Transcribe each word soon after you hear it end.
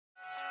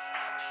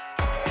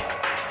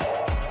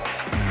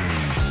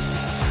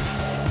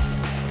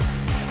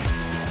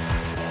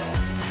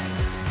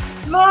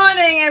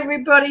Morning,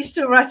 everybody.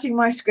 Still writing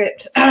my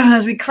script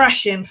as we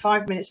crash in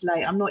 5 minutes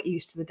late. I'm not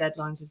used to the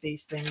deadlines of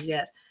these things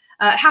yet.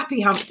 Happy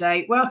Hump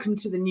Day. Welcome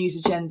to the news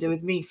agenda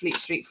with me, Fleet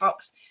Street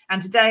Fox.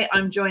 And today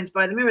I'm joined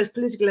by the Mirror's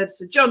political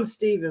editor, John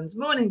Stevens.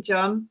 Morning,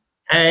 John.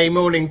 Hey,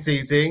 morning,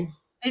 Susie.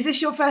 Is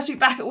this your first week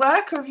back at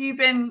work, or have you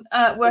been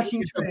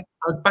working through?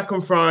 I was back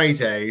on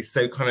Friday,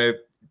 so kind of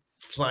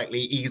slightly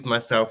eased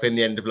myself in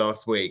the end of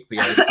last week. But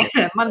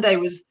yeah, Monday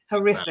was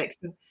horrific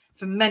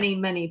for many,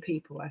 many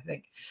people, I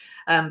think.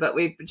 But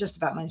we're just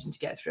about managing to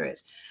get through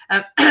it.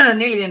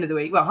 Nearly the end of the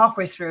week. Well,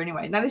 halfway through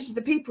anyway. Now, this is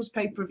the People's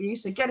Pay-Per-View,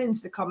 so get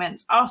into the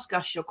comments, ask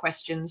us your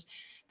questions.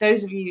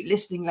 Those of you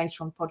listening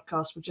later on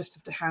podcast will just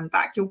have to hand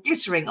back your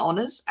glittering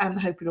honours and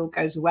hope it all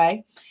goes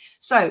away.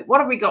 So what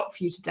have we got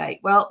for you today?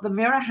 Well, the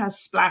Mirror has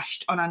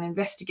splashed on an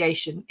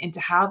investigation into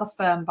how the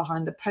firm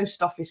behind the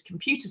Post Office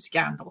computer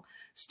scandal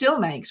still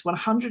makes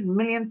 £100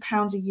 million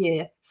a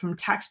year from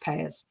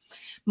taxpayers.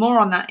 More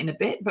on that in a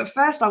bit. But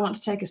first, I want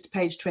to take us to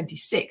page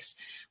 26,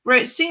 where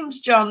it seems,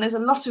 John, there's a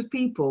lot of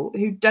people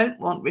who don't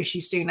want Rishi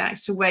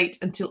Sunak to wait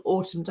until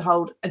autumn to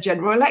hold a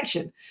general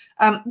election.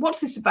 What's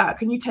this about?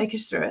 Can you take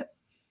us through it?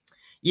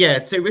 Yeah,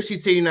 so Rishi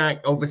Sunak,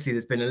 obviously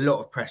there's been a lot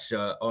of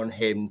pressure on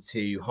him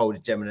to hold a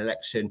general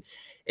election.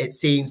 It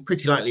seems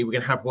pretty likely we're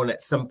going to have one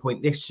at some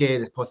point this year.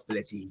 There's a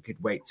possibility he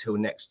could wait till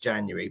next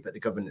January, but the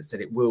government said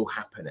it will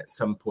happen at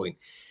some point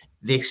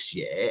this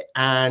year.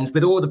 And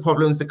with all the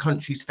problems the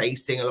country's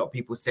facing, a lot of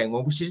people saying,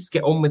 well, we should just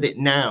get on with it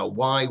now.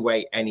 Why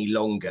wait any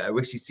longer?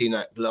 Rishi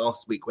Sunak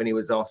last week, when he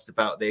was asked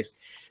about this,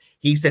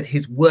 he said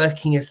his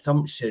working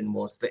assumption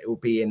was that it will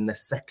be in the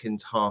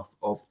second half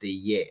of the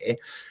year.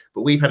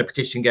 But we've had a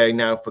petition going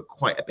now for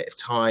quite a bit of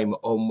time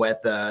on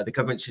whether the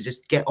government should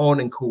just get on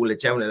and call a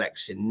general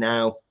election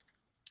now.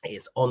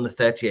 It's on the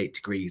 38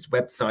 Degrees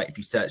website. If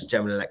you search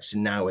general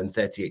election now and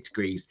 38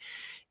 Degrees,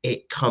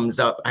 it comes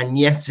up. And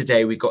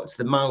yesterday we got to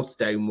the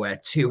milestone where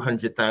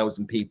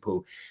 200,000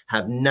 people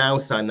have now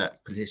signed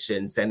that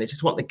petition saying they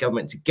just want the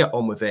government to get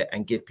on with it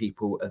and give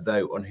people a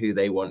vote on who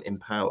they want in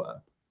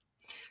power.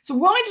 So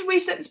why did we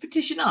set this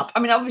petition up? I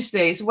mean,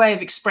 obviously, it's a way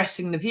of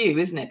expressing the view,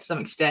 isn't it, to some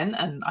extent?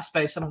 And I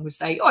suppose someone would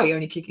say, oh, you're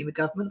only kicking the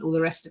government, all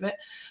the rest of it.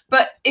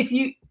 But if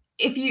you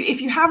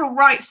have a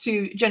right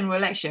to general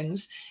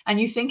elections and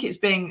you think it's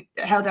being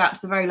held out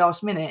to the very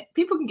last minute,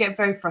 people can get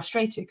very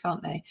frustrated,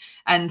 can't they?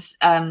 And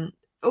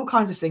all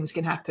kinds of things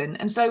can happen.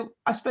 And so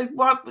I suppose,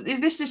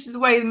 is this the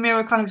way the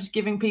Mirror kind of just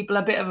giving people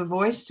a bit of a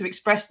voice to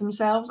express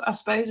themselves, I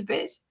suppose, a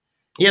bit?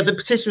 Yeah, the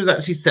petition was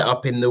actually set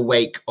up in the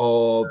wake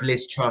of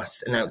Liz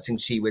Truss announcing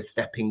she was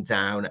stepping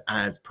down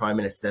as Prime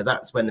Minister.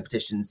 That's when the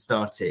petition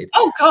started.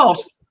 Oh, God.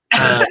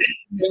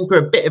 For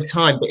a bit of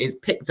time, but it's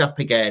picked up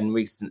again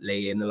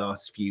recently in the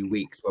last few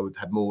weeks where we've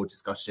had more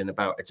discussion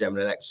about a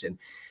general election.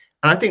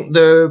 And I think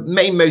the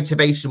main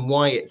motivation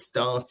why it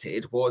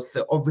started was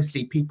that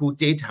obviously people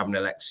did have an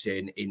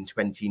election in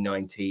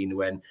 2019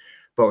 when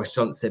Boris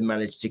Johnson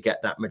managed to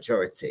get that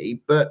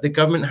majority, but the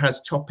government has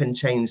chopped and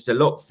changed a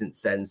lot since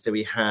then. So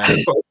we had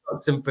Boris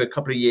Johnson for a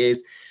couple of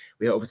years.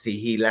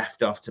 He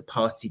left after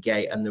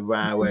Partygate and the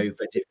row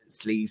over different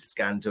sleaze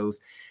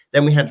scandals.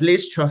 Then we had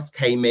Liz Truss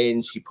came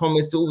in. She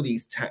promised all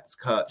these tax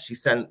cuts. She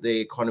sent the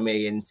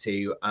economy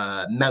into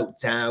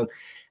meltdown.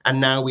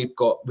 And now we've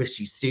got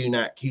Rishi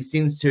Sunak, who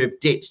seems to have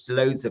ditched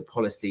loads of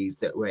policies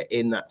that were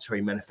in that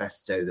Tory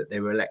manifesto that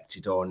they were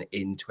elected on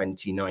in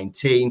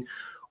 2019.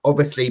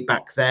 Obviously,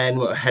 back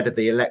then, ahead of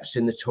the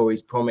election, the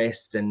Tories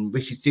promised, and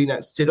Rishi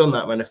Sunak stood on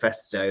that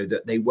manifesto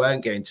that they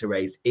weren't going to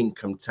raise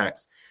income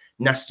tax,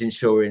 national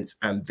insurance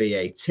and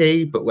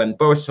VAT. But when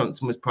Boris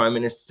Johnson was Prime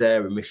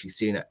Minister and Rishi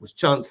Sunak was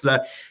Chancellor,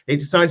 they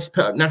decided to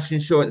put up national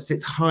insurance to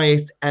its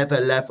highest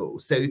ever level.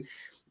 So,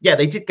 yeah,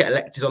 they did get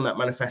elected on that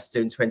manifesto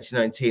in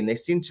 2019. They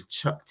seem to have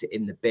chucked it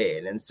in the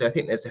bin. And so I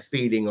think there's a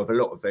feeling of a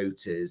lot of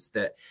voters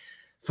that,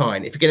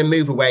 fine, if you're going to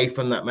move away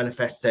from that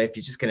manifesto, if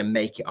you're just going to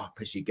make it up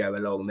as you go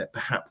along, that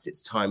perhaps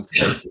it's time for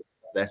them to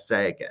have their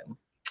say again.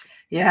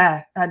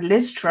 Yeah, and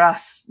Liz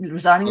Truss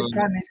resigning as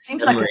Prime Minister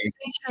seems like a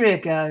century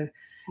ago.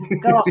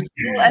 Gosh,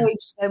 we've all aged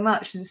so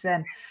much since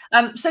then.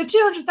 So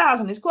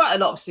 200,000 is quite a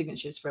lot of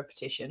signatures for a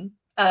petition.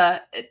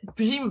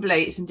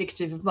 Presumably it's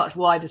indicative of much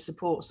wider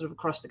support sort of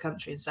across the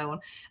country and so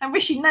on. And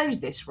Rishi knows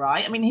this,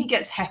 right? I mean, he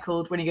gets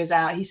heckled when he goes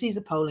out. He sees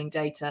the polling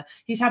data.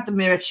 He's had the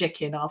Mirror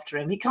chicken after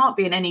him. He can't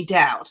be in any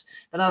doubt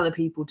that other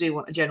people do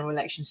want a general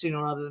election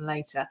sooner rather than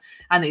later,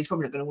 and that he's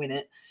probably not going to win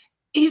it.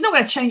 He's not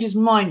going to change his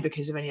mind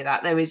because of any of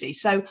that, though, is he?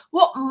 So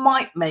what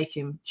might make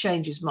him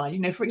change his mind? You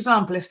know, for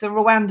example, if the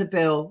Rwanda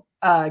bill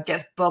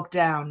gets bogged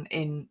down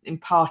in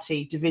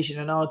party division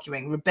and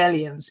arguing,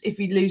 rebellions, if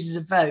he loses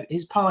a vote,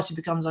 his party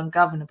becomes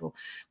ungovernable.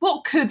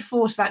 What could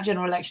force that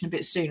general election a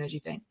bit sooner, do you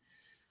think?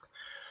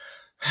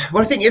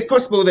 Well, I think it's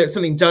possible that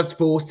something does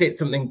force it,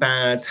 something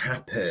bad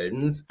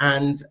happens.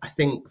 And I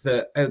think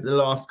that over the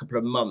last couple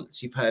of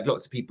months, you've heard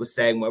lots of people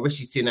saying, well,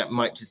 Rishi Sunak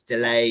might just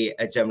delay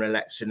a general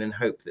election and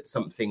hope that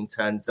something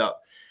turns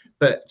up.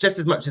 But just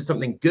as much as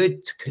something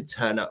good could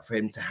turn up for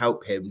him to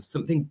help him,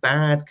 something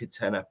bad could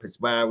turn up as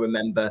well.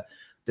 Remember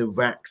the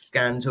RAC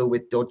scandal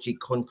with dodgy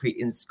concrete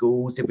in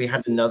schools, if we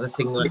had another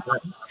thing like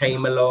that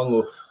came along,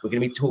 or we're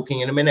going to be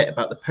talking in a minute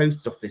about the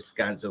post office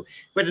scandal,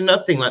 but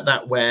another thing like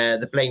that where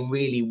the blame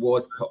really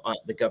was put at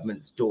the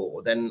government's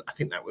door, then I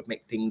think that would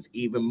make things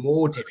even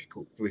more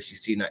difficult for Rishi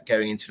Sunak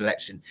going into an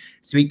election.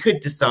 So he could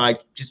decide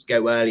just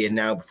go earlier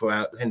now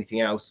before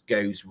anything else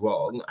goes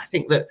wrong. I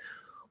think that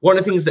one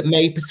of the things that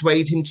may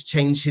persuade him to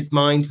change his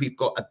mind, we've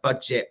got a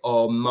budget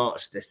on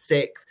March the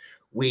 6th.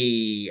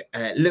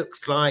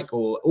 Looks like,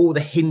 or all the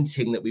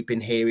hinting that we've been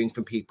hearing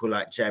from people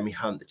like Jeremy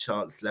Hunt, the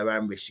Chancellor,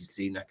 and Rishi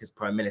Sunak as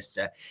Prime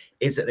Minister,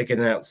 is that they're going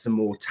to announce some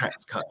more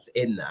tax cuts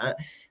in that.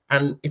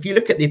 And if you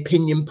look at the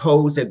opinion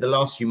polls over the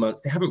last few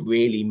months, they haven't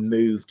really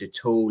moved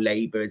at all.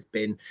 Labour has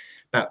been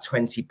about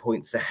 20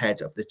 points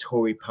ahead of the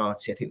Tory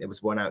party. I think there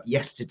was one out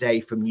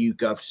yesterday from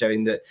YouGov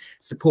showing that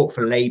support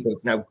for Labour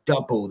is now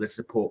double the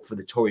support for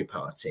the Tory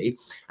party.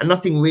 And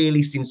nothing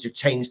really seems to have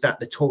changed that.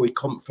 The Tory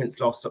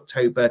conference last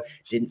October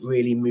didn't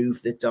really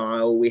move the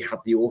dial. We had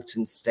the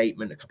autumn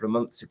statement a couple of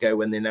months ago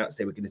when they announced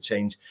they were going to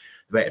change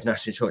the rate of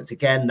national insurance.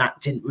 Again,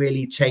 that didn't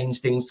really change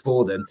things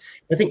for them.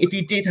 I think if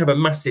you did have a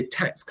massive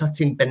tax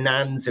cutting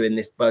bonanza in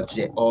this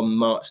budget on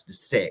March the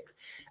 6th,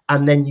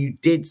 and then you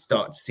did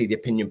start to see the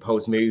opinion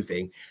polls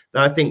moving,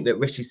 then I think that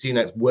Rishi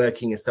Sunak's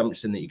working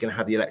assumption that you're going to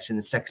have the election in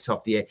the second half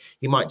of the year,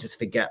 he might just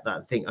forget that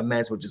and think, I may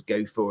as well just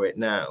go for it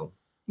now.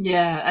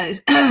 Yeah,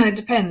 and it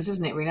depends,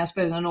 doesn't it, really? I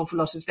suppose on an awful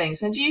lot of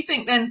things. And do you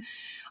think then,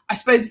 I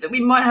suppose that we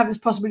might have this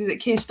possibility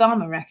that Keir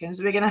Starmer reckons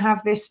that we're going to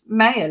have this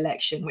May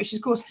election, which,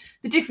 of course,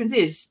 the difference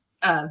is,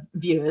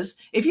 viewers,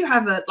 if you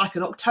have an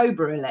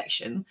October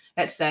election,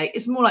 let's say,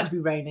 it's more likely to be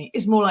rainy,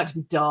 it's more likely to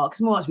be dark,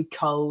 it's more likely to be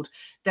cold.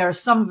 There are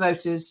some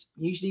voters,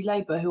 usually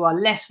Labour, who are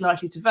less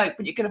likely to vote,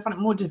 but you're going to find it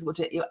more difficult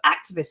to get your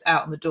activists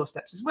out on the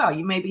doorsteps as well.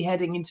 You may be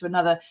heading into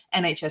another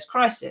NHS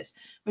crisis.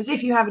 Whereas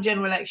if you have a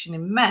general election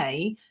in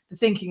May, the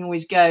thinking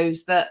always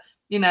goes that,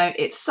 you know,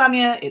 it's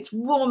sunnier, it's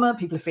warmer,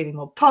 people are feeling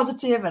more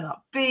positive and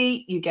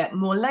upbeat, you get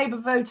more Labour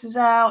voters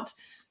out.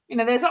 You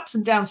know, there's ups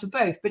and downs for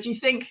both. But do you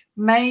think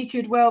May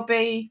could well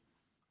be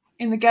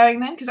in the going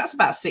then? Because that's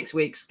about 6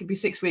 weeks. It could be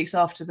 6 weeks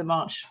after the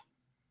March.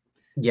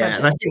 Yeah, budget.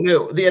 And I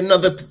think the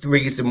another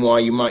reason why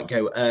you might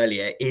go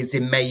earlier is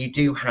in May you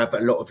do have a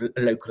lot of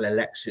local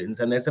elections,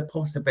 and there's a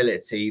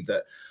possibility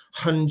that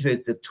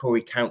hundreds of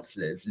Tory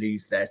councillors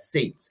lose their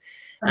seats.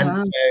 And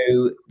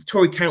so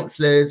Tory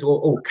councillors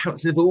or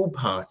councillors of all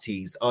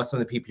parties are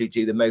some of the people who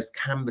do the most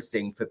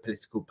canvassing for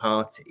political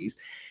parties.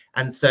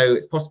 And so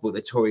it's possible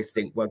the Tories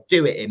think, well,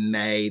 do it in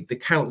May. The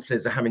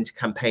councillors are having to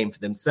campaign for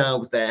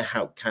themselves. They're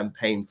help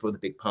campaign for the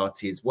big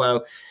party as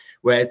well.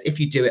 Whereas if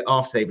you do it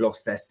after they've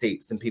lost their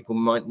seats, then people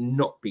might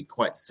not be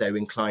quite so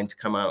inclined to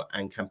come out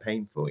and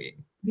campaign for you.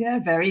 Yeah,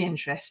 very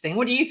interesting.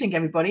 What do you think,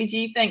 everybody? Do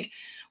you think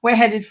we're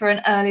headed for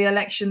an earlier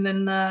election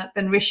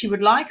than Rishi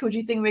would like, or do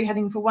you think we're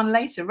heading for one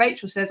later?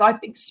 Rachel says, I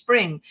think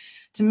spring.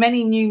 Too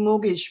many new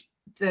mortgage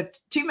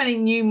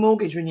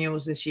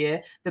renewals this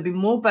year. There'll be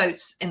more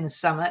votes in the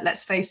summer.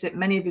 Let's face it,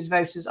 many of his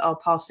voters are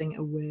passing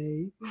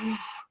away.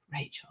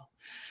 Rachel.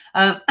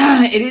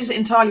 It is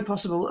entirely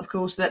possible, of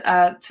course,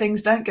 that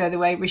things don't go the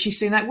way Rishi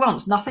Sunak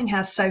wants. Nothing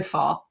has so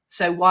far.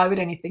 So why would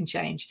anything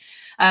change?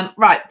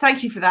 Right.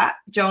 Thank you for that,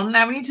 John.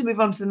 Now we need to move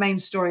on to the main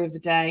story of the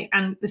day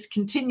and this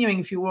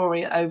continuing furore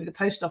over the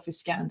post office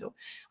scandal,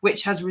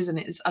 which has risen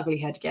its ugly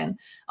head again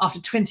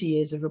after 20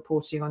 years of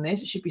reporting on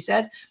this, it should be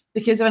said,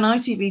 because of an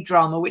ITV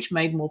drama which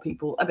made more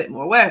people a bit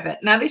more aware of it.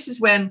 Now, this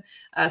is when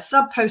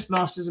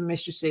sub-postmasters and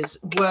mistresses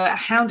were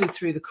hounded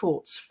through the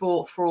courts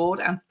for fraud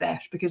and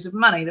theft because of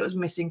money that was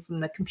missing from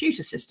the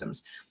computer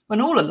systems,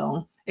 when all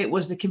along it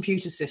was the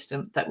computer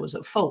system that was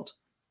at fault.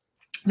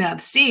 Now,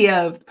 the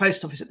CEO of the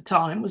post office at the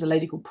time was a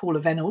lady called Paula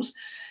Venables,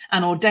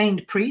 an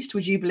ordained priest,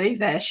 would you believe?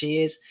 There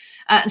she is.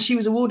 And she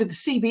was awarded the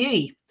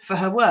CBE for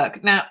her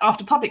work. Now,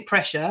 after public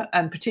pressure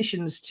and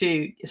petitions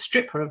to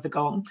strip her of the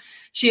gong,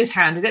 she has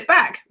handed it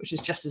back, which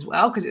is just as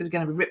well, because it was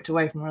going to be ripped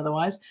away from her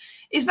otherwise.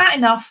 Is that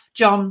enough,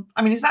 John?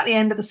 I mean, is that the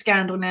end of the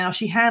scandal now?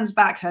 She hands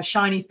back her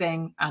shiny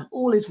thing and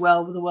all is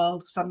well with the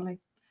world suddenly?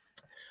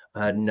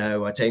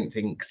 No, I don't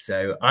think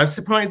so. I'm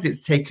surprised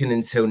it's taken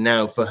until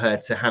now for her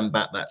to hand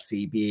back that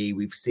CBE.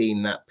 We've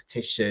seen that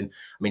petition.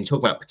 I mean,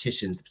 talking about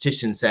petitions, the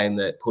petition saying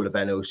that Paula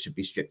Venables should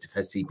be stripped of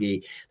her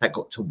CBE, that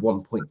got to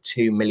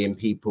 1.2 million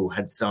people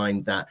had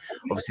signed that.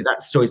 Obviously,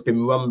 that story's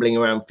been rumbling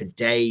around for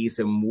days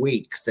and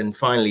weeks. And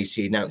finally,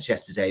 she announced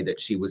yesterday that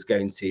she was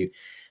going to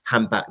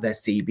hand back their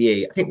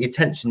CBE. I think the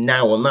attention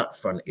now on that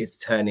front is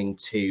turning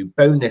to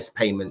bonus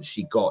payments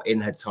she got in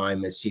her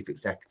time as chief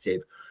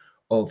executive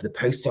of the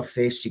post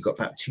office. She got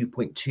about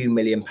 £2.2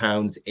 million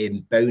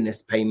in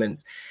bonus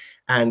payments.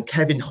 And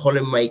Kevin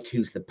Hollinwake,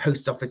 who's the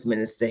post office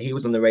minister, he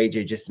was on the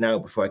radio just now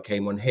before I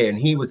came on here, and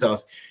he was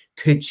asked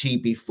Could she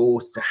be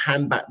forced to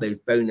hand back those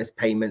bonus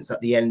payments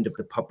at the end of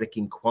the public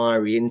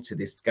inquiry into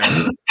this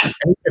scandal?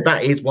 And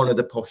that is one of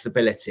the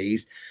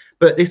possibilities.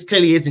 But this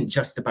clearly isn't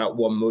just about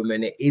one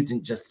woman. It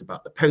isn't just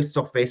about the post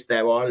office.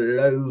 There are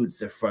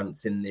loads of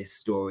fronts in this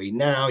story.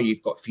 Now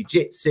you've got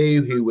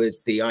Fujitsu, who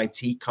was the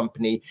IT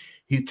company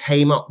who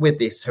came up with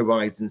this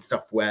Horizon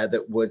software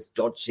that was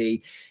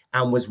dodgy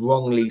and was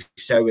wrongly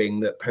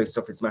showing that post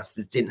office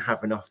masters didn't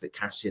have enough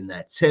cash in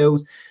their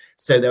tills.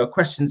 So there are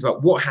questions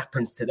about what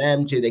happens to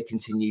them. Do they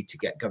continue to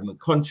get government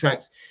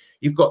contracts?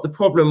 You've got the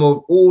problem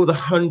of all the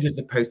hundreds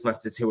of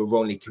postmasters who were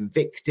wrongly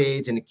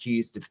convicted and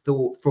accused of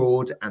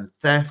fraud and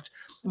theft.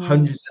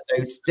 Hundreds of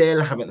those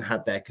still haven't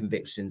had their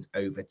convictions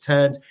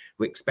overturned.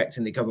 We're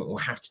expecting the government will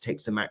have to take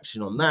some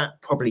action on that.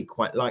 Probably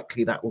quite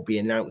likely that will be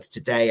announced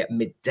today at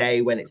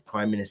midday when it's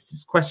Prime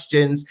Minister's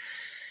questions.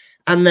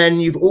 And then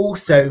you've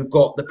also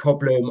got the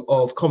problem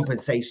of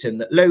compensation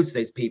that loads of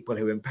those people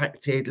who were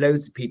impacted,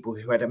 loads of people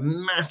who had a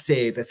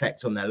massive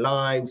effect on their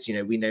lives. You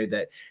know, we know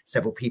that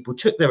several people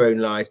took their own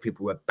lives,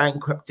 people were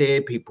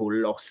bankrupted, people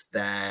lost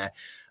their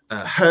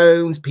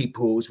homes,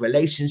 people's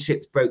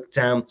relationships broke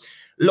down.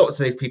 Lots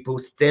of those people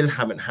still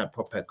haven't had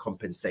proper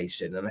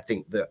compensation. And I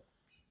think that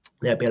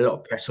there'll be a lot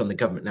of pressure on the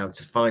government now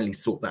to finally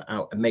sort that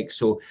out and make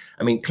sure.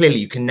 I mean, clearly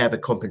you can never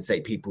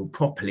compensate people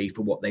properly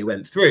for what they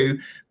went through,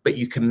 but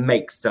you can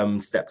make some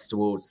steps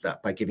towards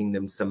that by giving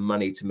them some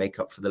money to make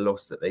up for the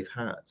loss that they've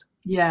had.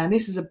 Yeah, and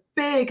this is a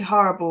big,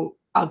 horrible,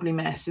 ugly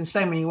mess in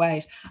so many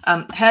ways.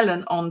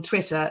 Helen on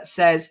Twitter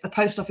says the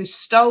post office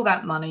stole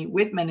that money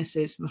with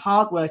menaces from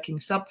hardworking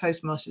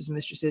sub-postmasters and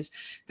mistresses,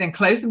 then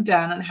closed them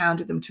down and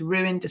hounded them to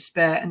ruin,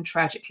 despair, and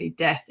tragically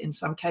death in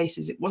some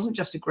cases. It wasn't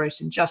just a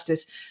gross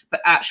injustice, but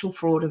actual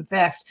fraud and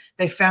theft.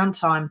 They found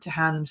time to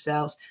hand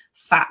themselves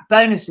fat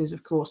bonuses,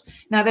 of course.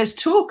 Now, there's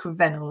talk of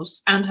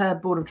Venables and her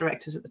board of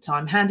directors at the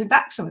time handing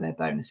back some of their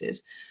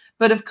bonuses.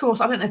 But of course,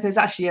 I don't know if there's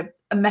actually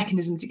a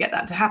mechanism to get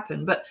that to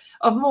happen. But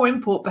of more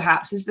import,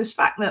 perhaps, is this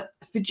fact that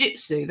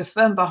Fujitsu, the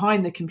firm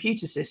behind the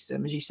computer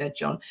system, as you said,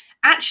 John,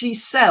 actually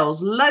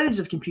sells loads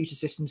of computer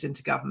systems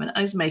into government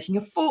and is making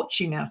a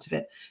fortune out of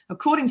it.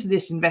 According to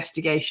this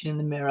investigation in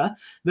the Mirror,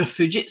 the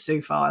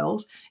Fujitsu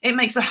files, it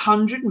makes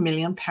 £100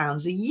 million a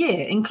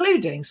year,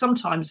 including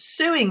sometimes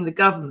suing the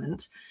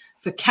government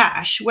for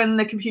cash when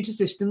the computer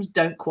systems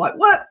don't quite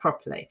work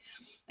properly,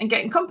 and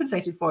getting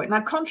compensated for it.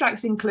 Now,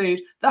 contracts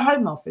include the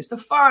Home Office, the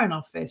Foreign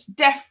Office,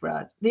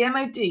 DEFRA, the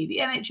MOD, the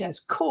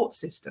NHS, court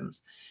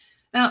systems.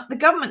 Now, the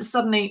government's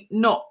suddenly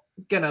not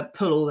going to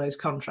pull all those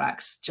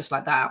contracts just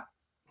like that.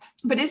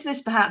 But is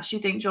this perhaps, do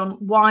you think, John,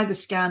 why the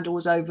scandal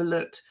was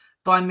overlooked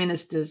by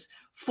ministers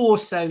for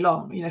so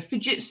long? You know,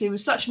 Fujitsu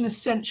was such an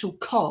essential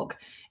cog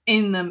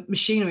in the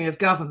machinery of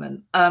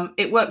government.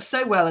 It works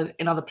so well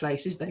in other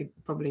places, they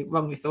probably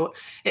wrongly thought.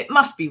 It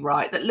must be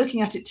right that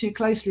looking at it too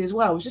closely as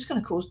well was just going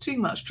to cause too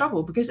much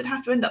trouble, because it'd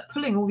have to end up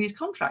pulling all these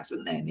contracts,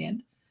 wouldn't they, in the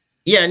end?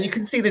 Yeah, and you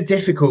can see the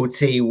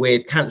difficulty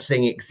with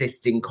cancelling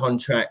existing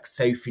contracts.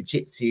 So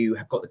Fujitsu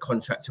have got the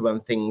contract to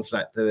run things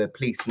like the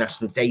Police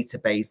National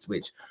Database,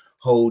 which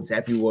holds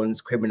everyone's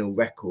criminal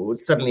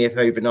records. Suddenly, if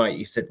overnight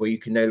you said, well, you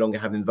can no longer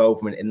have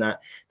involvement in that,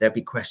 there'd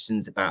be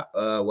questions about,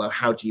 well,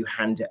 how do you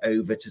hand it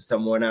over to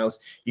someone else?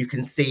 You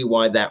can see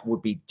why that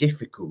would be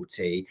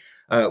difficulty.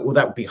 Well,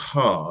 that would be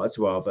hard,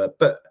 rather.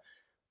 But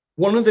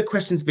one of the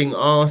questions being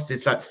asked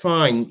is like,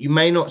 fine, you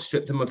may not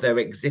strip them of their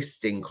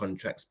existing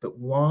contracts, but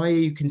why are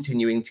you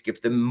continuing to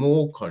give them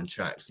more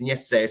contracts? And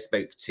yesterday I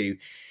spoke to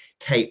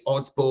Kate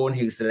Osborne,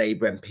 who's the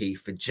Labour MP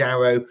for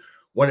Jarrow.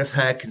 One of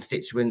her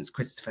constituents,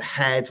 Christopher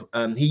Head,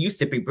 he used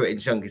to be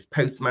Britain's youngest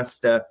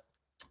postmaster.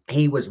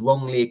 He was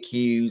wrongly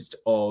accused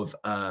of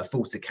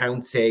false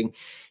accounting.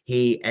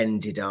 He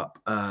ended up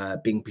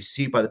being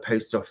pursued by the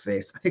post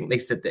office. I think they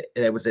said that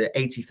there was an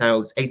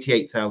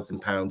 £88,000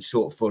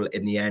 shortfall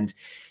in the end.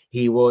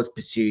 He was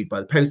pursued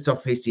by the post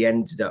office. He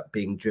ended up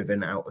being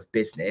driven out of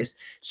business.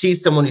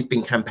 She's someone who's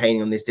been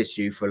campaigning on this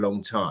issue for a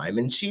long time.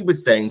 And she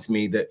was saying to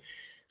me that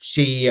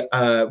she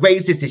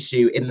raised this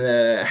issue in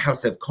the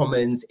House of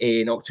Commons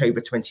in October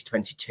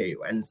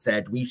 2022 and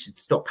said we should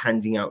stop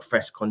handing out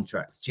fresh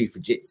contracts to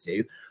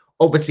Fujitsu.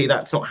 Obviously,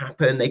 that's not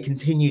happened. They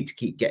continue to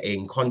keep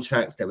getting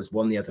contracts. There was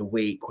one the other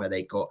week where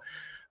they got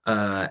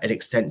an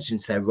extension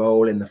to their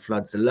role in the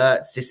floods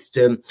alert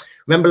system.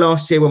 Remember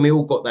last year when we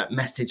all got that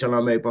message on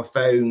our mobile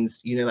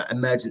phones, you know, that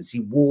emergency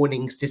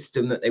warning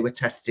system that they were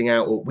testing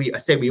out? Or I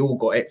say we all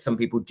got it. Some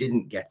people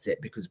didn't get it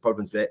because of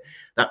problems with it.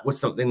 That was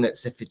something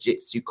that's a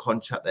Fujitsu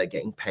contract they're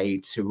getting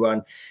paid to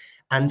run.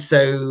 And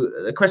so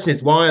the question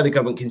is, why are the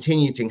government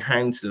continuing to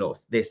handle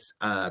this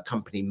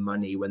company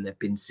money when there have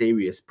been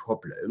serious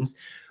problems?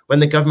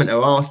 When the government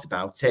are asked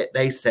about it,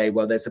 they say,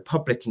 well, there's a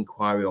public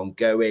inquiry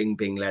ongoing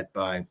being led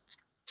by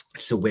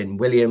Sir Win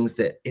Williams,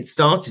 that it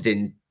started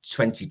in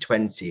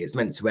 2020. It's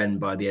meant to end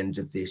by the end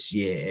of this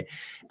year.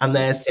 And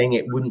they're saying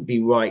it wouldn't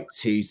be right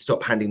to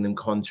stop handing them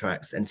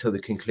contracts until the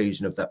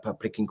conclusion of that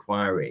public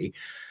inquiry.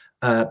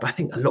 But I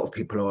think a lot of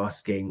people are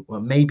asking,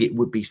 well, maybe it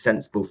would be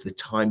sensible for the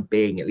time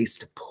being, at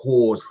least to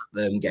pause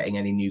them getting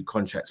any new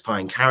contracts,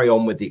 fine, carry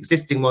on with the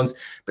existing ones,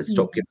 but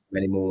stop giving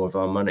them any more of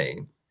our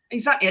money.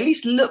 Exactly. At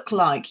least look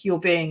like you're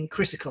being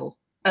critical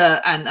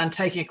and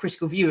taking a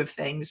critical view of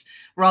things,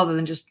 rather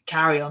than just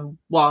carry on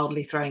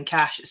wildly throwing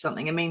cash at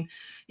something. I mean,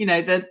 you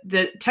know,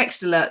 the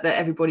text alert that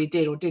everybody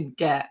did or didn't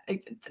get,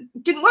 it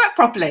didn't work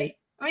properly.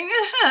 I mean,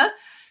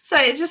 so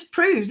it just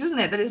proves, doesn't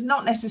it, that it's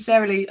not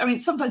necessarily, I mean,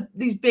 sometimes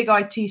these big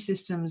IT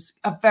systems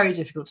are very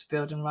difficult to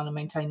build and run and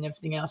maintain and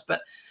everything else,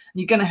 but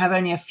you're going to have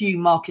only a few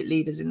market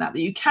leaders in that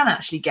you can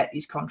actually get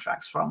these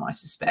contracts from, I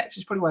suspect.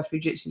 It's probably why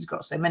Fujitsu's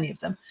got so many of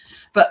them.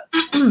 But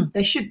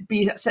they should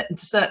be set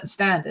into certain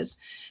standards.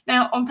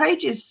 Now, on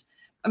Pages,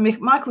 I mean,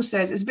 Michael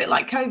says, it's a bit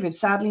like COVID.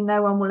 Sadly,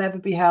 no one will ever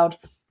be held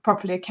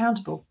properly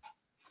accountable.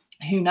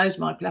 Who knows,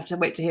 Mike? We'll have to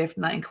wait to hear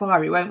from that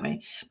inquiry, won't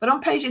we? But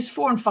on Pages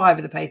 4 and 5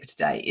 of the paper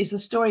today is the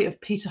story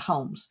of Peter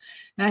Holmes.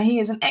 Now, he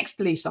is an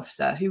ex-police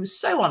officer who was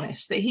so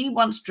honest that he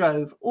once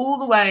drove all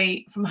the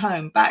way from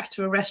home back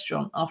to a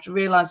restaurant after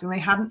realising they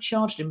hadn't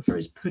charged him for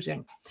his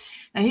pudding.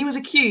 Now, he was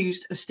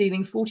accused of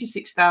stealing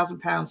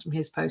 £46,000 from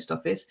his post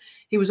office.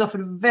 He was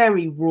offered a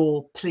very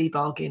raw plea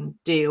bargain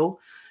deal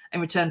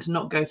in return to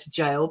not go to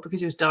jail because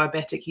he was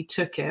diabetic. He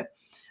took it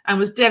and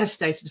was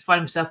devastated to find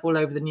himself all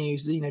over the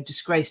news, you know,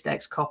 disgraced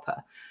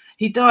ex-copper.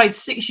 He died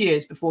 6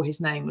 years before his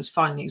name was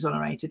finally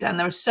exonerated. And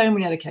there are so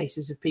many other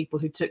cases of people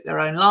who took their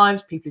own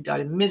lives, people who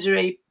died in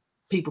misery,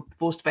 people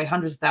forced to pay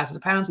hundreds of thousands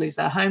of pounds, lose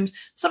their homes,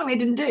 something they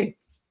didn't do.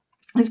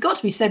 It's got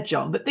to be said,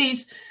 John, but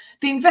the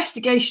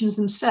investigations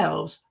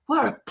themselves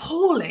were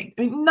appalling.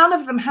 I mean, none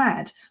of them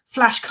had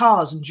flash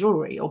cars and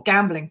jewelry or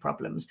gambling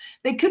problems.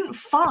 They couldn't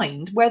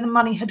find where the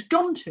money had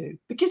gone to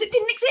because it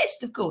didn't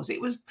exist, of course. It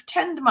was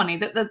pretend money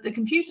that the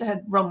computer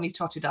had wrongly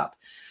totted up.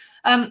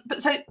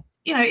 But so,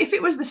 you know, if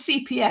it was the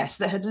CPS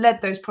that had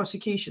led those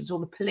prosecutions or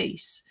the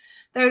police,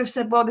 they would have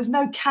said, well, there's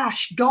no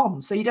cash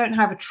gone, so you don't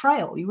have a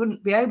trail. You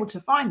wouldn't be able to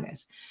find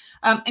this.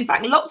 In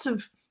fact,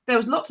 there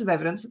was lots of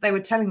evidence that they were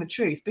telling the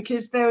truth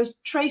because there was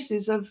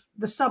traces of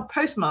the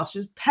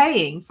sub-postmasters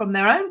paying from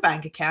their own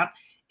bank account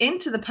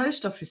into the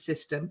post office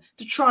system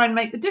to try and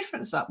make the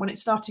difference up when it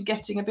started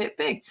getting a bit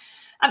big.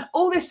 And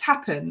all this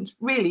happened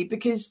really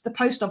because the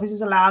post office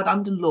is allowed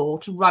under law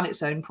to run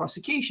its own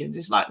prosecutions.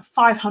 It's like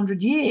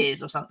 500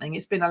 years or something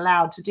it's been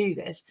allowed to do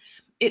this.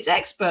 Its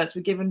experts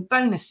were given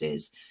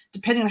bonuses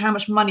depending on how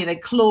much money they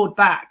clawed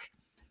back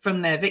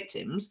from their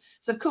victims.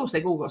 So, of course,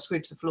 they've all got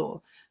screwed to the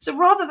floor. So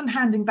rather than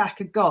handing back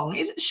a gong,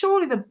 is it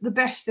surely the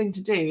best thing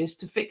to do is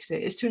to fix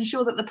it, is to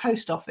ensure that the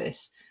post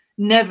office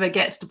never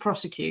gets to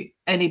prosecute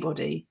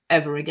anybody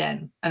ever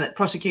again. And that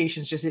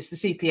prosecution's just, it's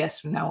the CPS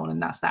from now on,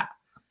 and that's that.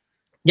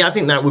 Yeah, I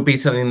think that would be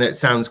something that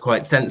sounds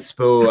quite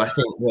sensible. I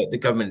think that the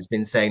government's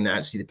been saying that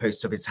actually the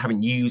post office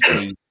haven't used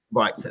the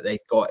rights that they've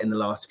got in the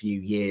last few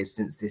years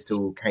since this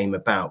all came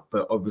about.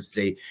 But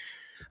obviously,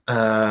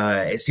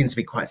 it seems to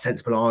be quite a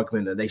sensible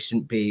argument that they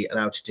shouldn't be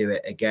allowed to do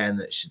it again,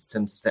 that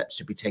some steps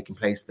should be taking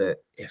place that,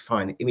 if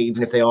fine,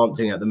 even if they aren't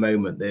doing it at the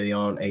moment, they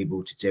aren't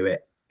able to do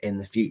it in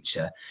the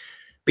future.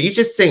 But you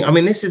just think, I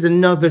mean, this is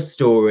another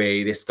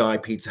story, this guy,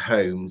 Peter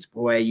Holmes,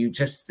 where you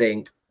just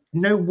think,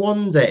 no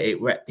wonder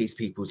it wrecked these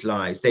people's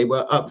lives. They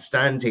were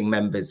upstanding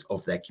members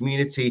of their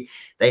community.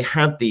 They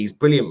had these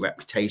brilliant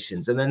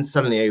reputations. And then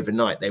suddenly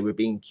overnight, they were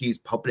being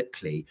accused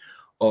publicly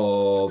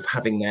of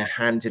having their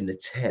hand in the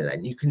till,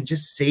 and you can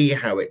just see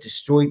how it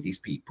destroyed these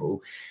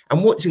people.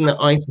 And watching the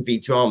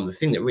ITV drama, the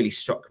thing that really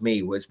struck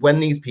me was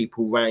when these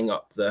people rang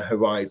up the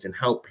Horizon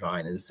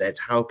helpline and said,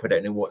 help, I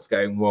don't know what's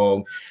going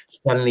wrong.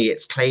 Suddenly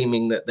it's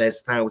claiming that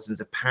there's thousands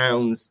of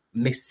pounds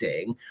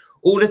missing.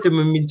 All of them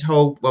have been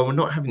told, well, we're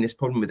not having this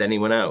problem with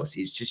anyone else,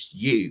 it's just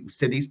you.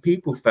 So these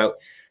people felt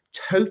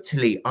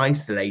totally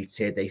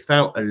isolated, they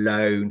felt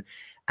alone,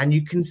 and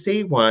you can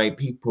see why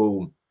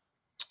people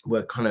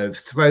were kind of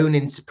thrown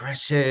into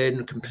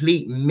depression,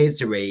 complete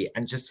misery,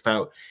 and just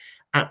felt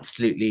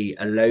absolutely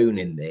alone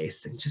in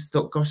this, and just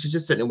thought, gosh, I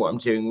just don't know what I'm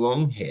doing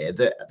wrong here.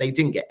 That they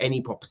didn't get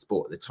any proper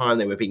support at the time.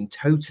 They were being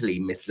totally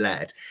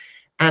misled.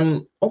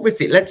 And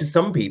obviously it led to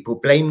some people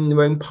blaming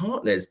their own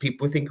partners.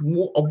 People were thinking,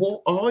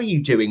 what are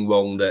you doing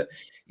wrong? That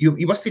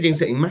you must be doing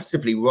something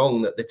massively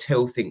wrong, that the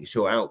till thinks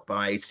you're out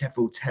by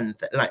several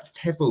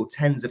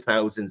tens of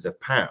thousands of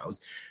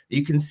pounds.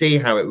 You can see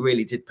how it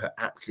really did put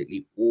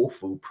absolutely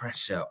awful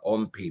pressure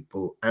on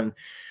people. And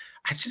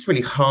it's just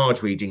really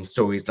hard reading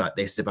stories like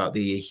this about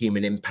the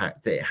human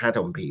impact that it had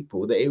on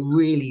people, that it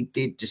really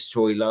did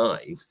destroy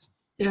lives.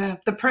 Yeah,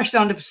 the pressure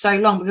under for so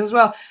long, because,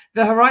 well,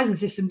 the Horizon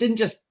system didn't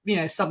just,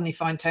 suddenly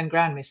find 10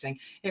 grand missing.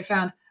 It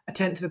found a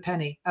tenth of a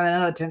penny, and then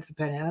another tenth of a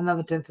penny, and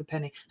another tenth of a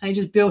penny. And it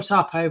just built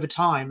up over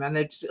time. And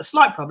there's a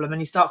slight problem, and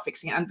you start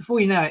fixing it. And before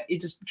you know it, it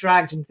just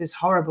dragged into this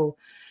horrible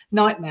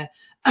nightmare.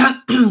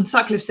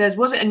 Sutcliffe says,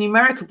 was it a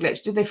numerical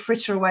glitch? Did they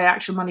fritter away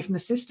actual money from the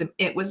system?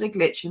 It was a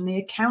glitch in the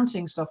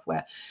accounting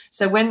software.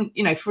 So when,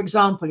 for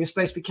example, you're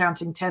supposed to be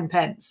counting 10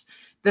 pence,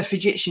 the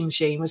Fujitsu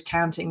machine was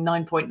counting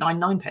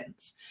 9.99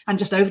 pence. And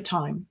just over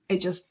time,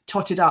 it just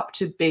totted up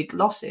to big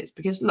losses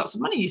because lots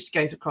of money used to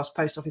go across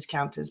post office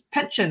counters,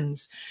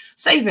 pensions,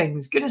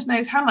 savings, goodness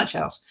knows how much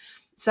else.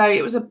 So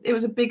it was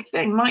a big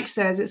thing. Mike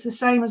says it's the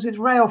same as with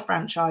rail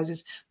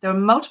franchises. There are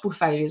multiple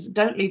failures that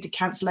don't lead to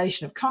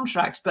cancellation of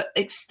contracts, but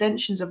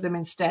extensions of them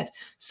instead.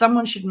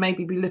 Someone should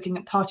maybe be looking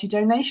at party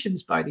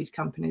donations by these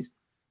companies.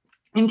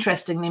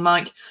 Interestingly,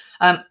 Mike,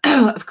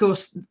 of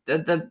course,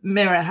 the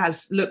Mirror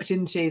has looked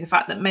into the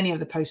fact that many of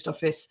the post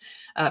office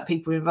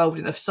people involved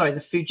in the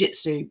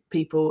Fujitsu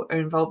people are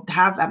involved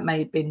have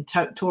been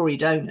Tory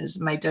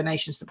donors, made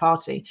donations to the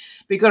party.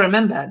 But you've got to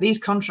remember, these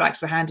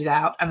contracts were handed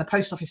out and the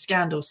post office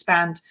scandal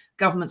spanned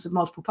governments of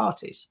multiple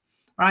parties,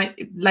 right?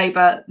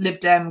 Labour, Lib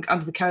Dem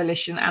under the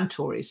coalition and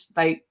Tories.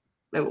 They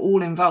were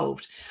all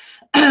involved.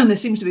 There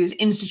seems to be this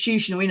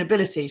institutional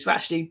inability to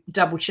actually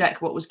double check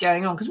what was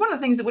going on. Because one of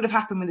the things that would have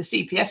happened with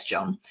the CPS,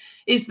 John,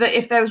 is that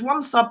if there was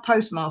one sub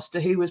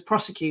postmaster who was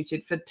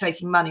prosecuted for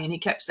taking money and he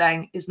kept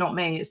saying, it's not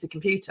me, it's the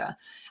computer.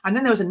 And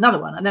then there was another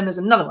one, and then there's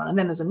another one, and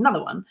then there's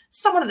another one.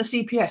 Someone at the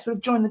CPS would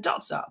have joined the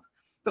dots up.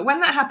 But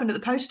when that happened at the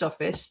post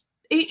office,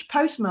 each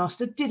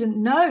postmaster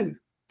didn't know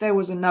there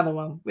was another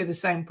one with the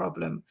same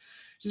problem.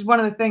 Which is one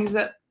of the things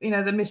that, the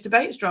Mr.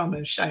 Bates drama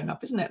has shown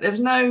up, isn't it? There was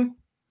no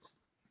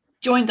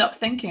joined up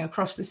thinking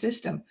across the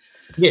system.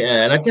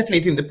 Yeah, and I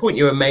definitely think the point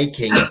you were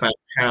making about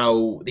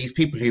how these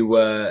people who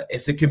were,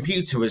 if the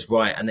computer was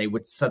right and they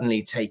would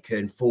suddenly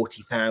taken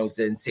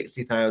 40,000,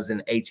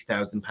 60,000,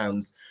 80,000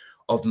 pounds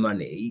of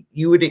money,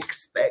 you would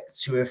expect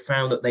to have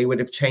found that they would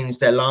have changed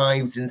their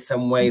lives in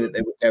some way, that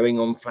they were going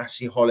on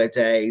flashy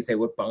holidays, they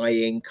were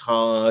buying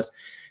cars,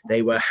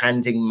 they were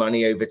handing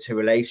money over to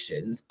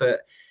relations. But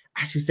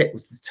as you said, it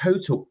was the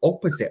total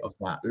opposite of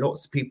that.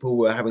 Lots of people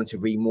were having to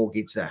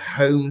remortgage their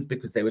homes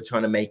because they were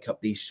trying to make up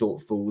these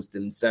shortfalls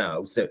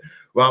themselves. So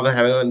rather than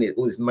having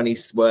all this money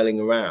swirling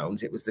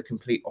around, it was the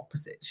complete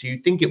opposite. So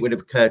you'd think it would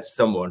have occurred to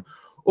someone.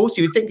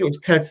 Also, you'd think it would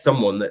occur to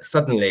someone that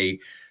suddenly,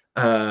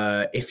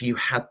 if you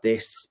had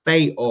this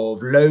spate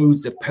of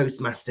loads of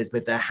postmasters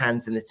with their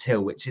hands in the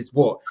till, which is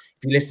what,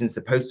 if you listen to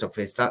the post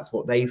office, that's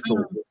what they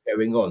thought was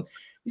going on.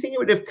 You think it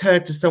would have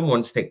occurred to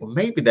someone to think, well,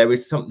 maybe there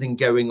is something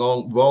going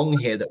on wrong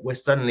here, that we're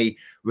suddenly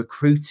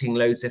recruiting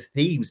loads of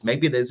thieves.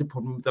 Maybe there's a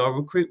problem with our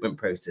recruitment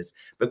process.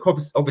 But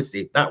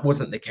obviously, that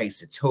wasn't the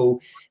case at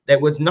all. There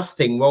was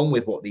nothing wrong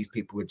with what these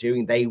people were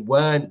doing. They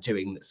weren't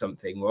doing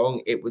something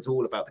wrong. It was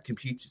all about the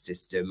computer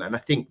system. And I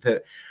think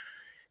that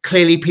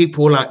clearly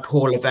people like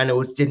Paula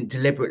Venables didn't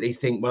deliberately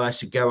think, well, I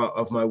should go out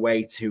of my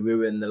way to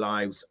ruin the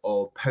lives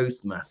of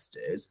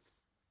postmasters.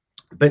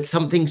 But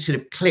something should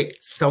have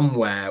clicked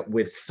somewhere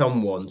with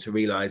someone to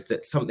realize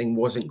that something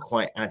wasn't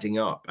quite adding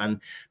up.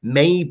 And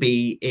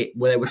maybe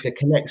there was a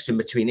connection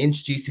between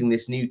introducing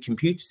this new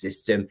computer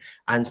system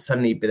and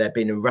suddenly there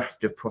being a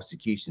raft of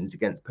prosecutions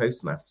against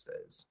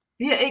postmasters.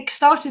 Yeah, it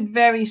started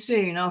very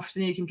soon after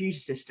the new computer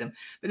system.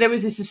 But there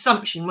was this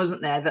assumption,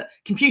 wasn't there, that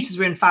computers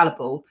were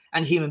infallible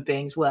and human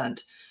beings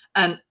weren't.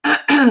 And,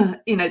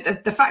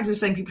 the fact of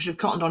saying people should have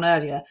cottoned on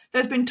earlier,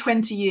 there's been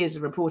 20 years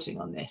of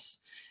reporting on this.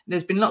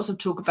 There's been lots of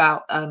talk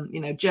about,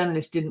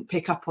 journalists didn't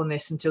pick up on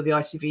this until the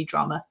ITV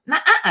drama.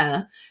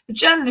 The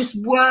journalists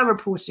were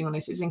reporting on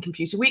this. It was in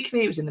Computer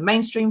Weekly. It was in the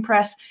mainstream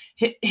press,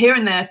 here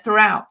and there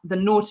throughout the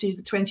noughties,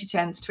 the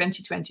 2010s,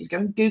 2020s. Go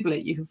and Google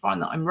it. You can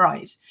find that I'm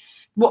right.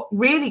 What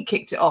really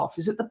kicked it off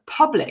is that the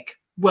public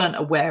weren't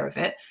aware of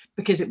it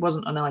because it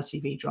wasn't an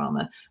ITV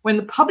drama. When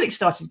the public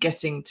started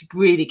getting to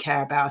really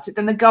care about it,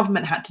 then the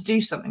government had to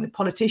do something. The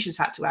politicians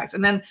had to act.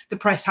 And then the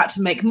press had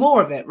to make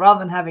more of it rather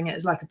than having it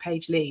as like a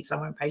page lead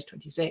somewhere on page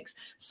 26.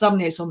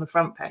 Suddenly it's on the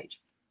front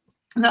page.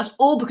 And that's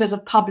all because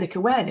of public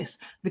awareness.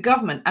 The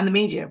government and the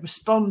media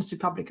responds to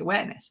public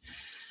awareness.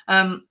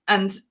 And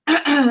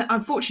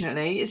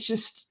unfortunately,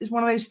 it's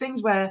one of those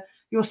things where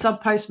your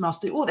sub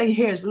postmaster, all they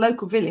hear is the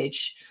local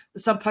village, the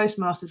sub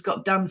postmaster's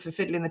got done for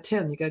fiddling the till.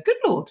 And you go, good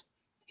Lord,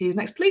 he's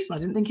next policeman. I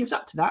didn't think he was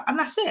up to that. And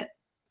that's it.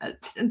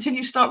 Until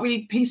you start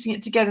really piecing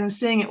it together and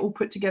seeing it all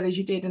put together as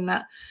you did in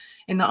that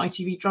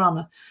ITV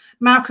drama.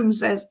 Malcolm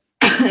says,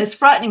 it's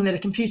frightening that a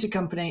computer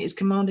company is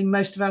commanding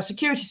most of our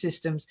security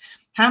systems.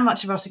 How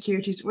much of our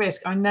security is at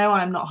risk? I know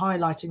I am not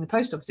highlighting the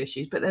post office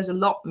issues, but there's a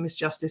lot of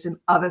misjustice in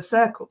other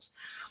circles.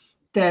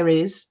 There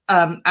is,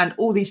 and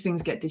all these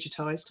things get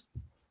digitized.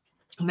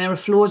 And there are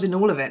flaws in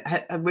all of it,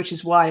 which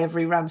is why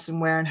every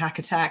ransomware and hack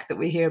attack that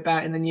we hear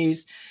about in the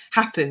news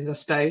happens, I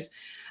suppose.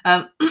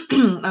 And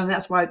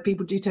that's why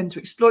people do tend to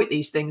exploit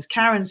these things.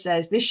 Karen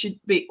says this should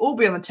all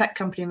be on the tech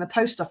company and the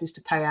post office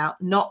to pay out,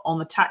 not on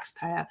the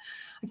taxpayer.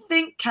 I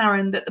think,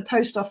 Karen, that the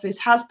post office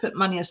has put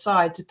money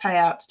aside to pay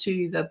out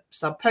to the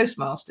sub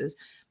postmasters,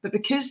 but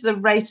because the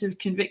rate of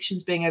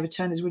convictions being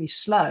overturned is really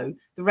slow,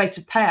 the rate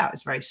of payout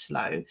is very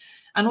slow.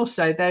 And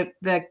also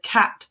they're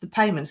capped the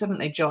payments, haven't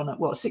they, John, at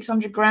what,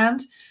 600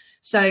 grand?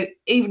 So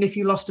even if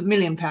you lost £1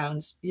 million,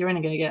 you're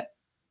only going to get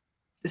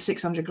the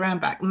 600 grand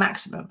back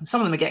maximum. And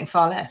some of them are getting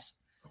far less.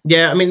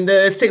 Yeah, I mean,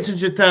 the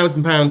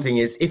 £600,000 thing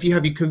is, if you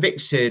have your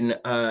conviction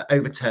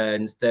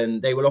overturned,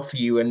 then they will offer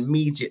you an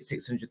immediate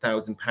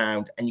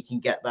 £600,000, and you can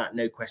get that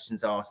no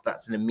questions asked.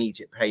 That's an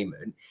immediate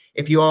payment.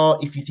 If you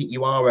think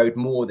you are owed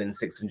more than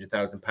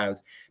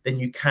 £600,000, then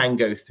you can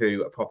go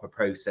through a proper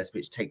process,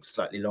 which takes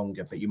slightly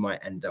longer, but you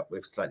might end up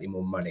with slightly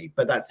more money.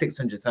 But that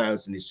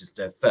 600,000 is just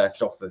a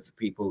first offer for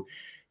people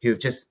who have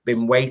just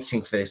been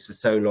waiting for this for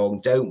so long,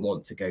 don't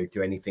want to go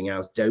through anything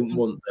else, don't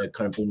want the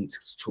kind of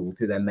trawl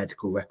through their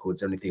medical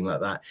records or anything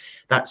like that.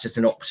 That's just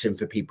an option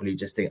for people who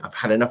just think, I've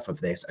had enough of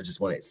this, I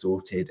just want it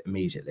sorted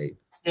immediately.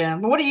 Yeah.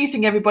 Well, what do you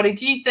think, everybody?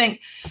 Do you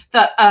think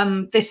that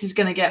this is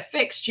going to get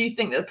fixed? Do you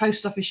think that the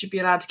post office should be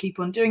allowed to keep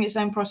on doing its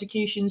own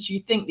prosecutions? Do you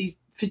think these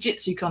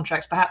Fujitsu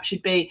contracts perhaps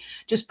should be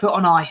just put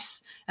on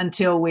ice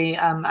until we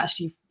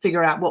actually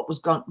figure out what was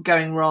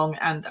going wrong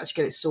and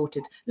actually get it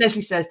sorted?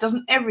 Leslie says,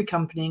 doesn't every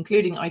company,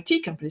 including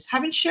IT companies,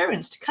 have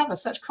insurance to cover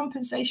such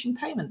compensation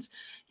payments?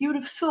 You would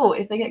have thought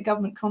if they get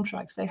government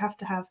contracts, they have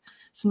to have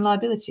some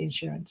liability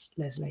insurance,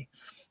 Leslie.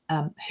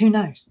 Who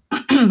knows?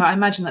 I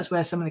imagine that's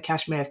where some of the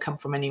cash may have come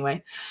from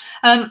anyway.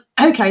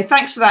 Okay,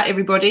 thanks for that,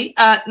 everybody.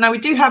 Now, we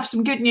do have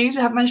some good news.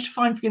 We have managed to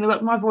find for you in the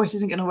world. My voice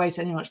isn't going to wait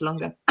any much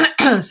longer.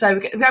 So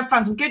we have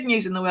found some good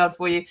news in the world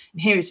for you,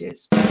 and here it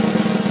is.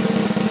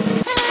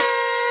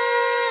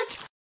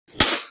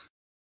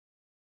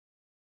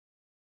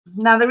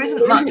 Now, there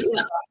isn't much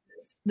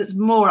that's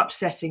more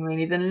upsetting,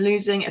 really, than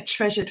losing a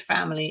treasured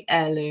family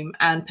heirloom.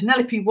 And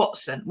Penelope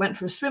Watson went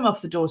for a swim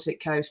off the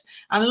Dorset coast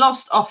and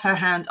lost off her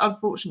hand,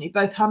 unfortunately,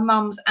 both her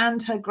mum's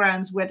and her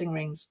grand's wedding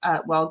rings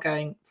while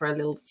going for a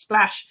little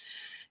splash.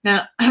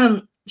 Now,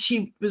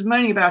 she was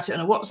moaning about it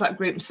on a WhatsApp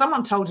group, and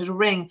someone told her to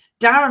ring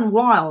Darren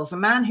Wiles, a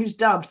man who's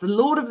dubbed the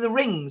Lord of the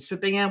Rings for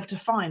being able to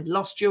find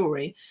lost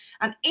jewellery.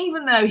 And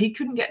even though he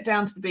couldn't get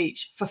down to the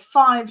beach for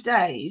 5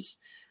 days,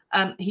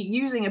 he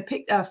using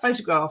a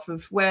photograph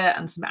of where,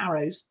 and some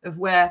arrows of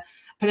where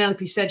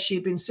Penelope said she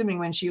had been swimming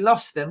when she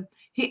lost them,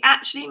 he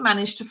actually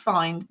managed to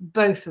find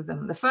both of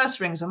them. The first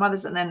ring's her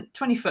mother's, and then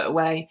 20 foot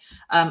away,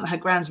 her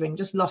grand's ring,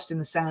 just lost in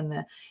the sand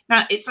there.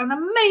 Now, it's an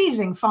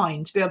amazing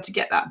find to be able to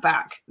get that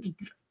back.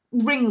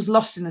 Rings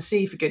lost in the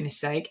sea, for goodness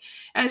sake.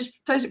 And I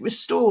suppose it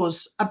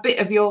restores a bit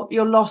of your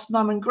lost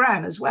mum and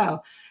gran as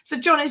well. So,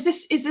 John, is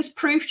this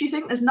proof, do you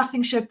think, there's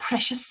nothing so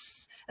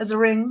precious as a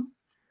ring?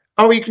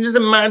 Oh, you can just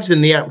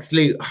imagine the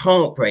absolute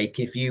heartbreak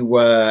if you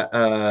were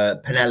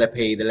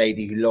Penelope, the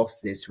lady who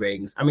lost this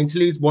rings. I mean, to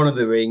lose one of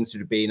the rings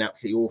would have been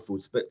absolutely awful,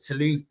 but to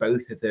lose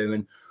both of them,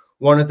 and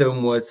one of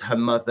them was her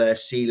mother,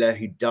 Sheila,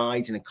 who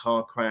died in a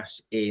car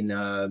crash in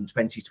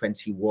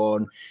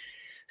 2021.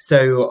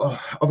 So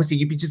obviously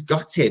you'd be just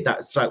gutted.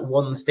 That's like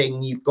one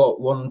thing, you've got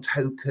one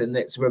token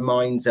that's a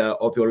reminder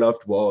of your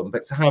loved one,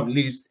 but to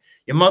lose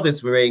your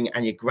mother's ring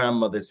and your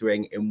grandmother's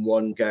ring in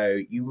one go,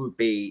 you'd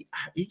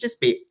just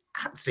be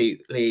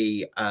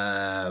absolutely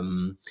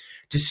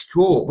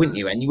distraught, wouldn't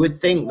you? And you would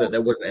think that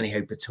there wasn't any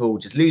hope at all.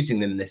 Just losing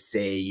them in the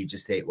sea, you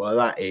just think, well,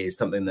 that is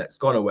something that's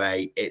gone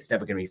away, it's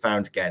never going to be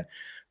found again.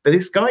 But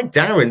this guy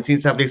Darren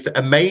seems to have this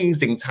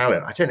amazing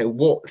talent. I don't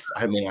know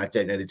I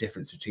don't know the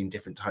difference between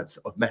different types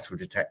of metal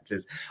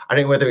detectors. I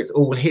don't know whether it's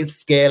all his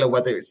skill or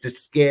whether it's the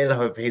skill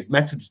of his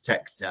metal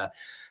detector.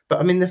 But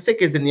I mean, the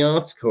figures in the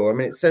article, I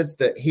mean, it says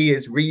that he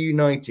has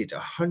reunited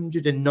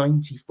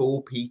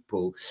 194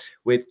 people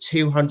with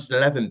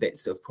 211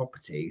 bits of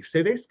property.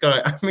 So this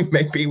guy, I mean,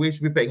 maybe we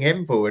should be putting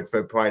him forward for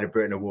a Pride of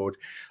Britain award.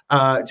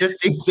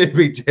 Just seems to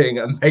be doing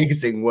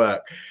amazing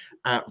work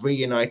at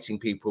reuniting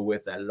people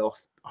with their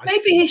lost items.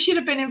 Maybe he should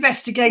have been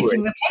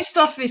investigating the post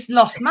office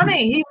lost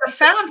money. He would have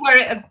found where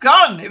it had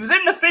gone. It was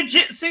in the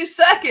Fujitsu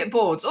circuit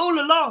boards all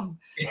along.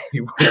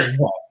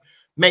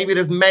 Maybe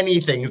there's many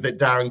things that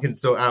Darren can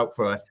sort out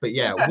for us, but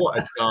yeah, what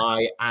a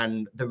guy,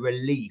 and the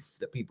relief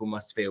that people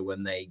must feel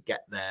when they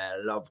get their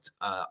loved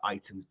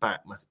items back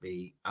must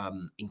be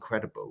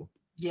incredible.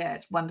 Yeah,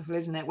 it's wonderful,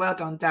 isn't it? Well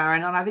done,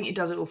 Darren. And I think he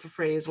does it all for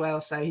free as well.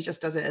 So he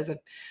just does it as a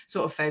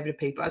sort of favour to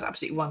people. It's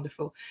absolutely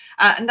wonderful.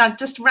 And now,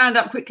 just to round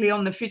up quickly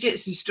on the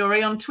Fujitsu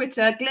story, on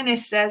Twitter, Glynis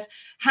says,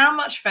 how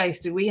much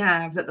faith do we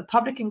have that the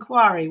public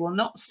inquiry will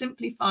not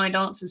simply find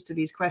answers to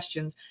these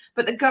questions,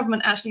 but the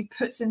government actually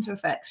puts into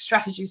effect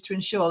strategies to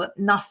ensure that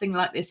nothing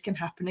like this can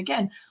happen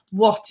again?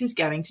 What is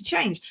going to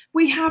change?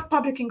 We have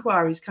public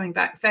inquiries coming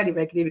back fairly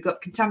regularly. We've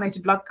got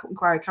contaminated blood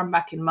inquiry coming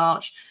back in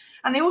March.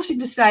 And they all seem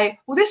to say,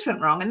 well, this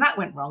went wrong and that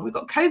went wrong. We've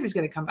got COVID's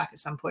going to come back at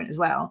some point as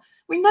well.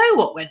 We know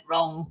what went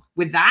wrong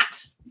with that.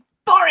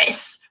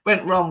 Boris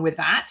went wrong with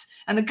that.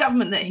 And the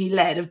government that he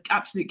led of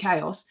absolute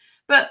chaos.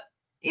 But,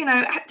 you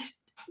know,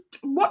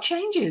 what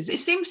changes? It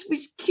seems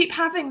we keep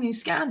having these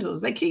scandals.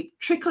 They keep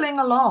trickling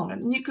along.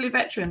 And nuclear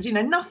veterans, you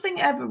know,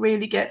 nothing ever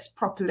really gets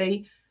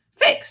properly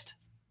fixed.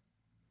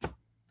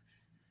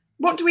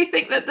 What do we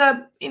think that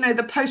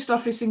the post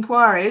office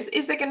inquiry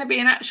is there going to be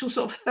an actual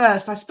sort of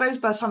thirst? I suppose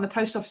by the time the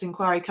post office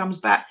inquiry comes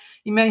back,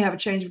 you may have a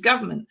change of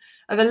government.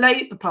 Are the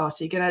Labour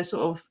Party going to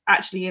sort of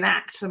actually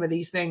enact some of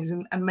these things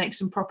and make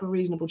some proper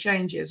reasonable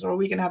changes? Or are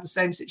we going to have the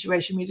same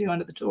situation we do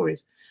under the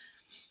Tories?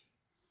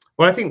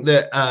 Well, I think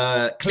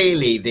that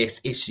clearly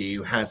this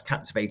issue has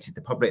captivated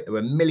the public. There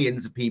were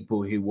millions of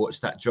people who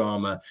watched that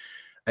drama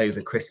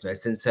over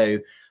Christmas. And so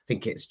I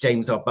think it's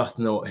James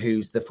Arbuthnot,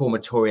 who's the former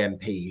Tory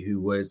MP,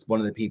 who was one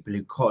of the people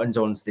who cottoned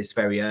on to this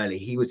very early.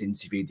 He was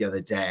interviewed the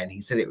other day and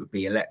he said it would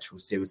be electoral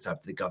suicide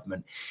for the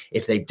government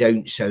if they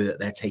don't show that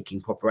they're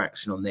taking proper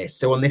action on this.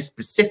 So on this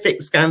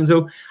specific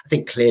scandal, I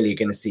think clearly you're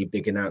going to see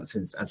big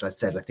announcements. As I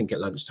said, I think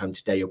at lunchtime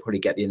today, you'll probably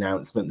get the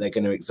announcement they're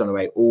going to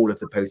exonerate all of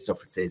the post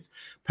offices,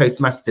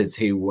 postmasters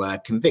who were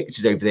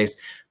convicted over this.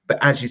 But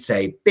as you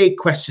say, big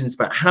questions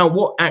about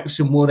what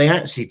action will they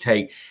actually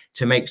take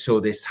to make sure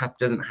this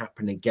doesn't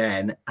happen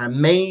again. And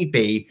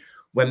maybe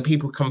when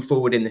people come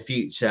forward in the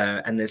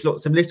future, and there's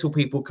lots of little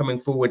people coming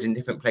forward in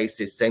different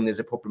places saying there's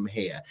a problem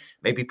here,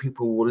 maybe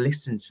people will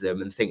listen to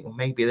them and think, well,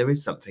 maybe there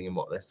is something in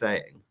what they're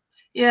saying.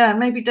 Yeah,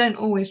 maybe don't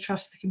always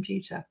trust the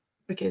computer,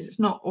 because it's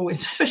not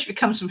always, especially if it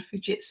comes from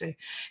Fujitsu,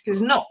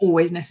 because it's not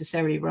always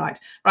necessarily right.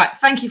 Right,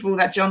 thank you for all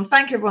that, John.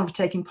 Thank you, everyone, for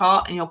taking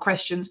part in your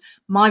questions.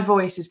 My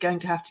voice is going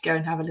to have to go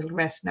and have a little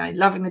rest now.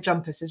 Loving the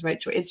jumper, says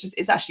Rachel.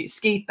 It's actually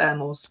ski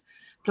thermals,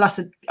 plus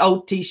an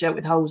old T-shirt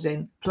with holes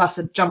in, plus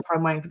a jumper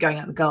I'm wearing for going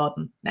out in the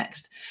garden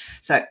next.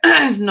 So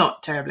it's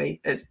not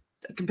terribly,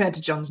 compared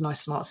to John's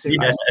nice, smart suit.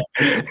 Yeah.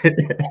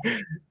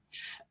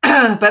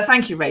 But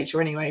thank you,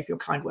 Rachel, anyway, for your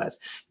kind words.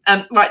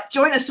 Right,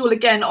 join us all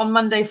again on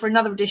Monday for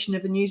another edition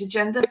of the News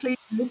Agenda. Please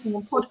listen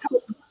on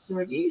podcasts and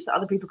reviews so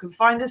other people can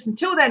find us.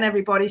 Until then,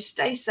 everybody,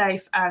 stay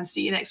safe and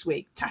see you next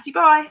week. Tatty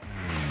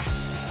bye.